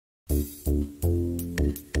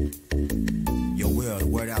Yo, Will, the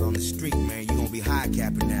word out on the street, man, you gonna be high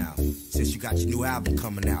capping now, since you got your new album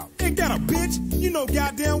coming out. Ain't that a bitch? You know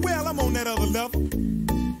goddamn well I'm on that other level.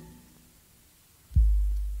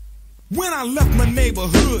 When I left my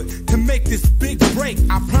neighborhood to make this big break,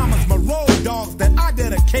 I promised my road dogs that I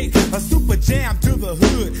dedicate a super jam to the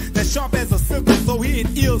hood that's sharp as a sickle, so here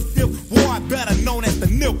it is, Fifth Ward, better known as the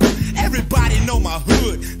Nickel. Everybody know my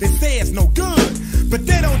hood, they say it's no good, but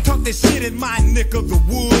they don't talk this shit in my neck of the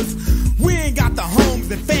woods. We ain't got the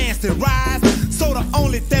homes and fancy rides, so the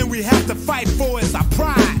only thing we have to fight for is our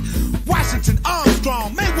pride. Washington,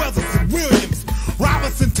 Armstrong, Mayweather, and Williams,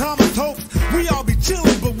 Robinson, Thomas, Hopes, we all be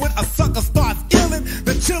chillin', but when a sucker starts illin',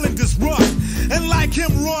 the chillin' disrupts. And like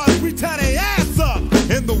him, Roy, we tie their ass up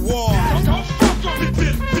in the war.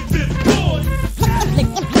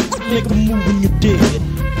 Make a move when you're dead.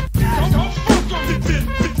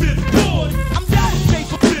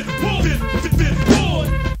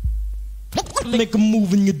 Make a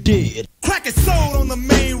move when you're dead. Crack it sold on the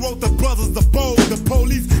main road, the brothers, the bold. The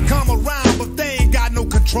police come around, but they ain't got no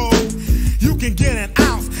control. You can get an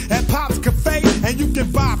ounce at Pop's Cafe, and you can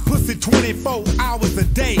buy pussy 24 hours a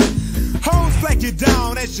day. Hoes flag you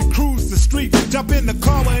down as you cruise the street. Jump in the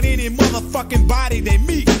car with any motherfucking body they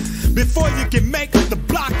meet. Before you can make the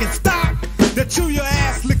block and stop, they chew your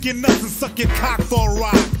ass, lick your nuts, and suck your cock for a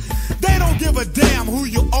rock. They don't give a damn who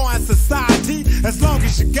you are in society, as long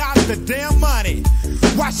as you got the damn money.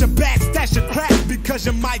 Watch your back, stash your crack, because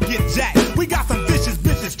you might get jacked. We got some vicious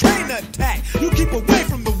bitches trained to attack. You keep away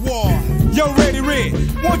from the war. Yo, Ready Red,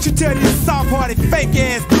 won't you tell these soft-hearted,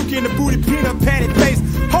 fake-ass, dookie in the booty, peanut patty face,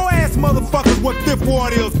 hoe-ass motherfuckers what Fifth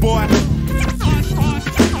Ward is, boy.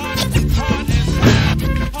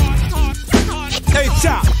 Hey,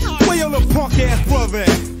 Chop, where your little punk-ass brother at?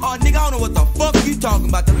 Oh, nigga, I don't know what the fuck you talking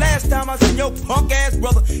about. The last time I seen your punk-ass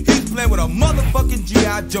brother, he was playing with a motherfucking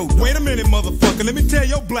G.I. Joe. Wait a minute, motherfucker, let me tell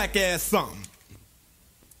your black ass something.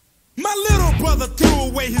 My little brother threw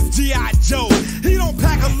away his G.I. Joe. He don't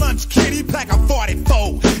pack a lunch kit, he pack a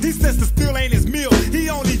 44. He says the still ain't his meal, he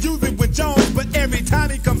only use it with Jones, but every time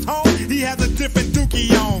he comes home, he has a different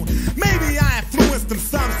dookie on. Maybe I influenced him,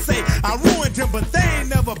 some say I ruined him, but they ain't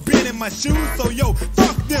never been in my shoes, so yo,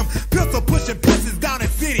 fuck them pistol pushing pussies down at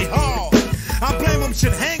City Hall. I blame them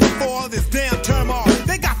shit hanging for all this damn turmoil.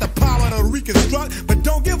 They got the power to reconstruct, but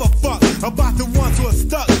don't give a fuck about the ones who are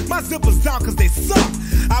stuck. My zippers down cause they suck.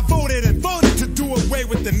 I voted and voted to do away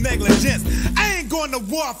with the negligence. I ain't going to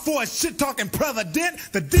war for a shit-talking president.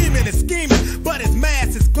 The demon is scheming, but his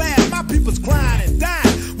mask is glass. My people's crying and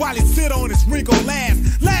dying while he sit on his wrinkled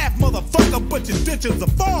ass. Laugh, motherfucker, but your ditches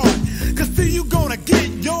are falling. Cause see, you gonna get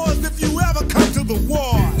yours if you ever come to the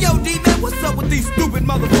war. Yo, D, man, what's up with these stupid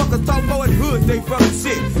motherfuckers talking about what hood they from and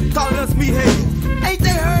shit? Calling us meatheads. Ain't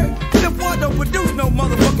they heard? Fifth Ward don't produce no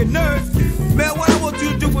motherfucking nerds. Man, what I want you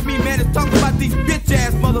to do for me, man, is talk about these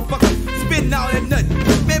bitch-ass motherfuckers spitting all that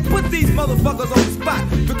nothing. Man, put these motherfuckers on the spot,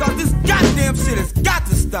 because this goddamn shit has got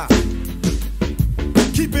to stop.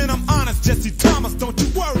 Keeping them honest, Jesse Thomas, don't you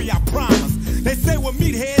worry, I promise. They say we're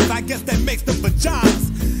meatheads, I guess that makes them vaginas.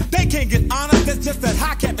 They can't get honest, that's just that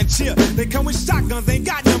high cap and chill. They come with shotguns, ain't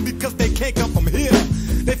got none because they can't come from here.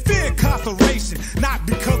 They fear incarceration, not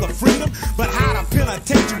because of freedom, but how the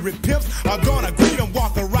penitentiary pimps are gonna greet them.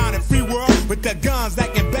 Walk around in free world with their guns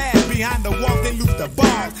acting bad. Behind the walls, they loose the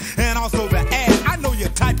bars and also the ass. I know your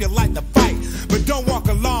type, you like to fight, but don't walk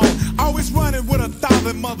alone. Always running with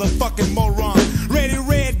 1,000 motherfucking morons. Ready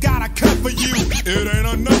Red got a cut for you. It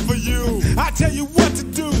ain't enough for you. I tell you what to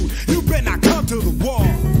do. You better not come to the war.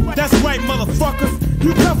 That's right, motherfuckers.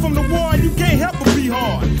 You come from the war and you can't help but be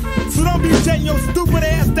hard. So don't be jetting your stupid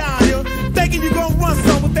ass down here thinking you gonna run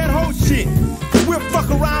some with that whole shit. We'll fuck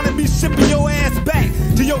around and be shipping your ass back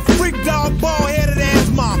to your freak dog, bald-headed ass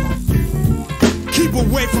mama. Keep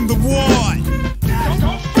away from the war.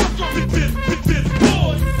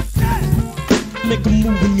 Make a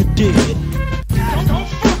move when you're dead.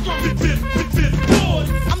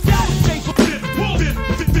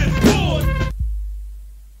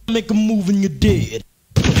 Make a move when you're dead.